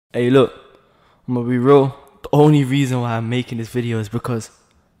Hey look, I'm gonna be real. The only reason why I'm making this video is because,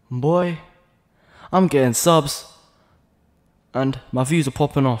 boy, I'm getting subs and my views are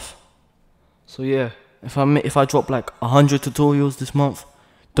popping off. So yeah, if I drop like 100 tutorials this month,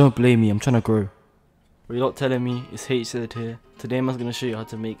 don't blame me, I'm trying to grow. But you're not telling me, it's HZ here. Today I'm gonna show you how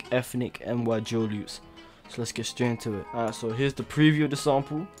to make ethnic NY drill loops. So let's get straight into it. Alright, so here's the preview of the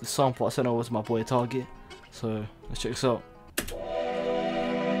sample. The sample I sent over to my boy Target. So let's check this out.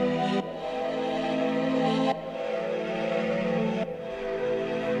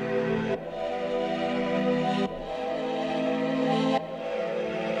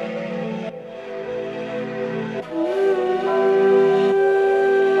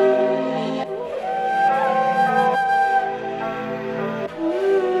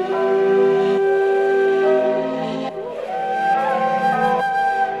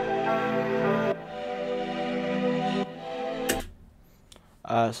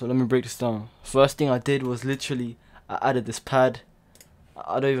 So let me break this down. First thing I did was literally I added this pad.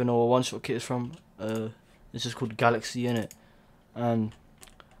 I don't even know what one shot kit is from. It's just called Galaxy in it. And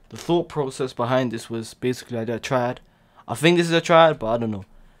the thought process behind this was basically I did a triad. I think this is a triad, but I don't know.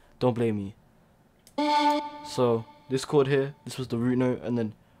 Don't blame me. So this chord here, this was the root note, and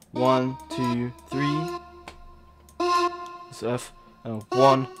then 1, 2, 3. It's F, and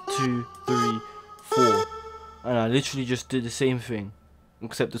 1, 2, 3, 4. And I literally just did the same thing.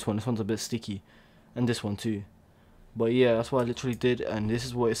 Except this one's a bit sticky, and this one too. But yeah, that's what I literally did, and this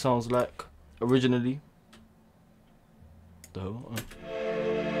is what it sounds like originally. Though.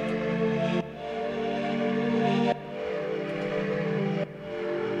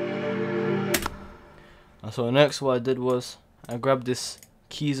 So next, what I did was I grabbed this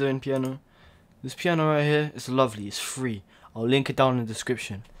Keyzone piano. This piano right here is lovely. It's free. I'll link it down in the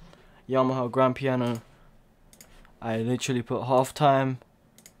description. Yamaha grand piano. I literally put halftime.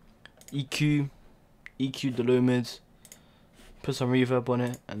 EQ'd the low mids, put some reverb on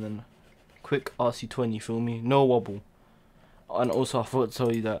it, and then quick RC20, feel me? No wobble. And also I forgot to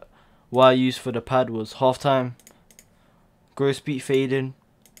tell you that what I used for the pad was halftime, gross beat fading,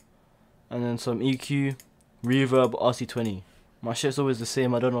 and then some EQ, reverb, RC20. My shit's always the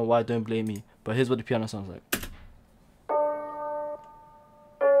same, I don't know why, don't blame me. But here's what the piano sounds like.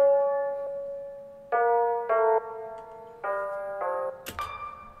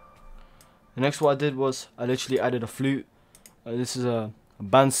 The next what I did was I literally added a flute. This is a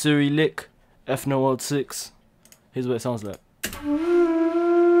Bansuri lick, F No World 6. Here's what it sounds like.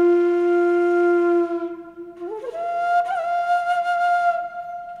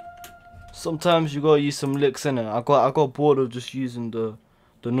 Sometimes you gotta use some licks in it. I got bored of just using the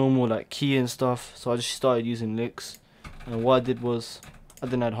normal like key and stuff, so I just started using licks. And what I did was I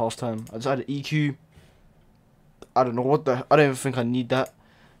didn't add halftime. I just added EQ. I don't know what the. I don't even think I need that.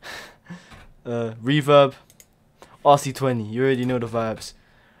 Reverb, RC20, you already know the vibes.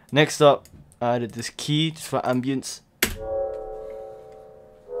 Next up, I added this key just for ambience.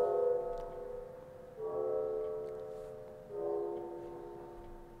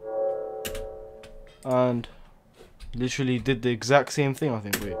 And literally did the exact same thing, I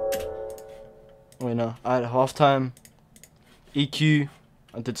think. Wait no, I had halftime, EQ.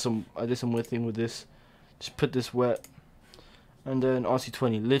 I did some weird thing with this. Just put this wet. And then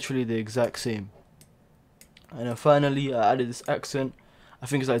RC20, literally the exact same. And then finally I added this accent. I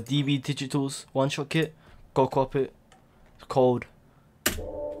think it's like DB Digital's one shot kit. Go cop it. It's cold.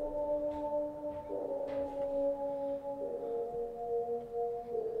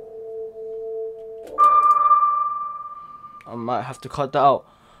 I might have to cut that out.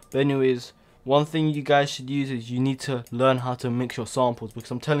 But anyways, one thing you guys should use is you need to learn how to mix your samples,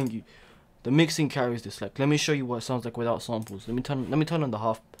 because I'm telling you, the mixing carries this. Like, let me show you what it sounds like without samples. Let me turn on the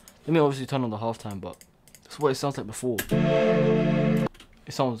half. Let me obviously turn on the halftime, but that's what it sounds like before.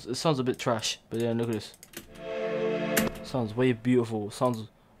 It sounds a bit trash, but then look at this. It sounds way beautiful.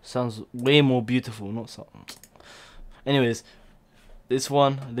 Sounds way more beautiful. Not so. Anyways, this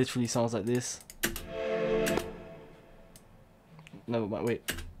one literally sounds like this. No, but wait.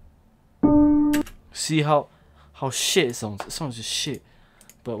 See how shit it sounds. It sounds just shit.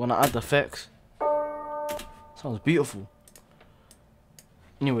 But when I add the effects, it sounds beautiful.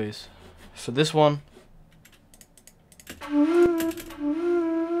 Anyways, for this one,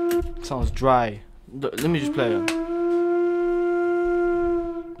 it sounds dry. Let me just play it.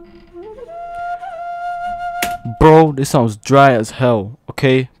 Bro, this sounds dry as hell,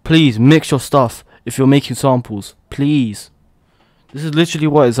 okay? Please mix your stuff if you're making samples. Please. This is literally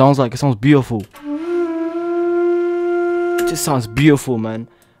what it sounds like. It sounds beautiful. It just sounds beautiful, man.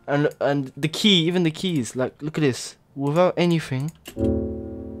 And the key, even the keys, like, look at this. Without anything,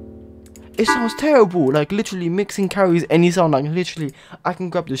 it sounds terrible. Like literally mixing carries any sound. Like literally I can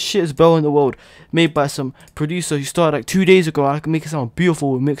grab the shittest bell in the world made by some producer who started like 2 days ago. I can make it sound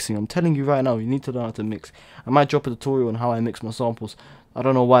beautiful with mixing. I'm telling you right now, you need to learn how to mix. I might drop a tutorial on how I mix my samples. I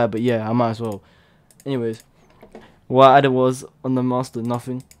don't know why, but yeah, I might as well. Anyways, what I added was on the master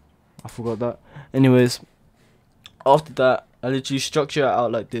nothing. I forgot that. Anyways, after that I literally structure it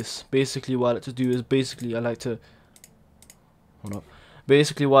out like this. Basically what I like to do is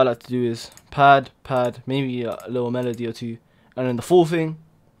Basically what I like to do is pad, maybe a little melody or two, and then the full thing,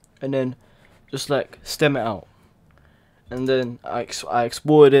 and then just like stem it out. And then I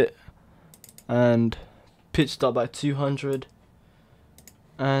exported it and pitched up by 200,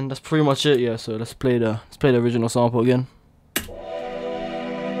 and that's pretty much it. Yeah, so let's play the original sample again.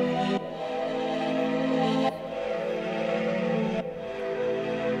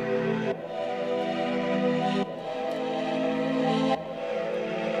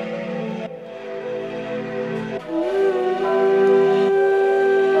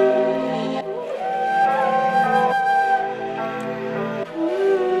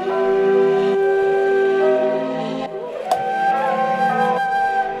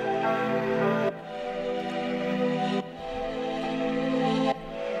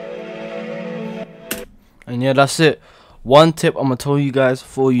 And yeah, that's it. One tip I'm gonna tell you guys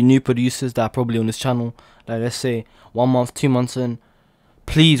for you new producers that are probably on this channel, like let's say 1 month, 2 months in,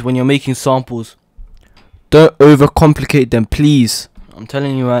 please, when you're making samples, don't overcomplicate them, please. I'm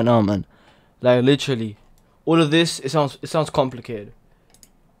telling you right now, man. Like literally, all of this, it sounds complicated.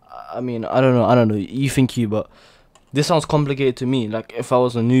 I mean, I don't know. You think you, but this sounds complicated to me. Like if I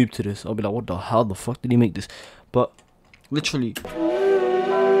was a noob to this, I'll be like, what the hell? The fuck did he make this? But literally,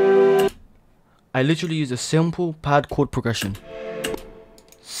 I literally use a simple pad chord progression,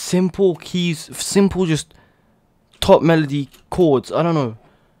 simple keys, simple just top melody chords, I don't know,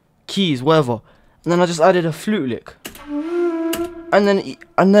 keys, whatever. And then I just added a flute lick, and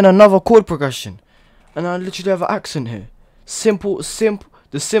then another chord progression, and I literally have an accent here. Simple,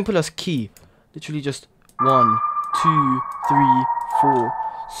 the simplest key, literally just 1, 2, 3, 4.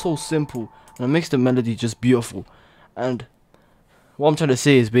 So simple, and it makes the melody just beautiful. And what I'm trying to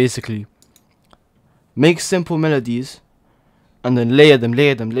say is basically, make simple melodies and then layer them,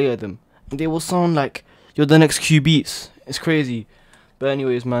 and they will sound like you're the next kbeazy. It's crazy. But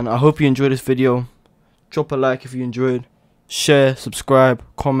anyways, man, I hope you enjoyed this video. Drop a like if you enjoyed, share, subscribe,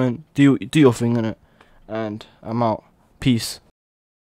 comment, do your thing in it, and I'm out. Peace.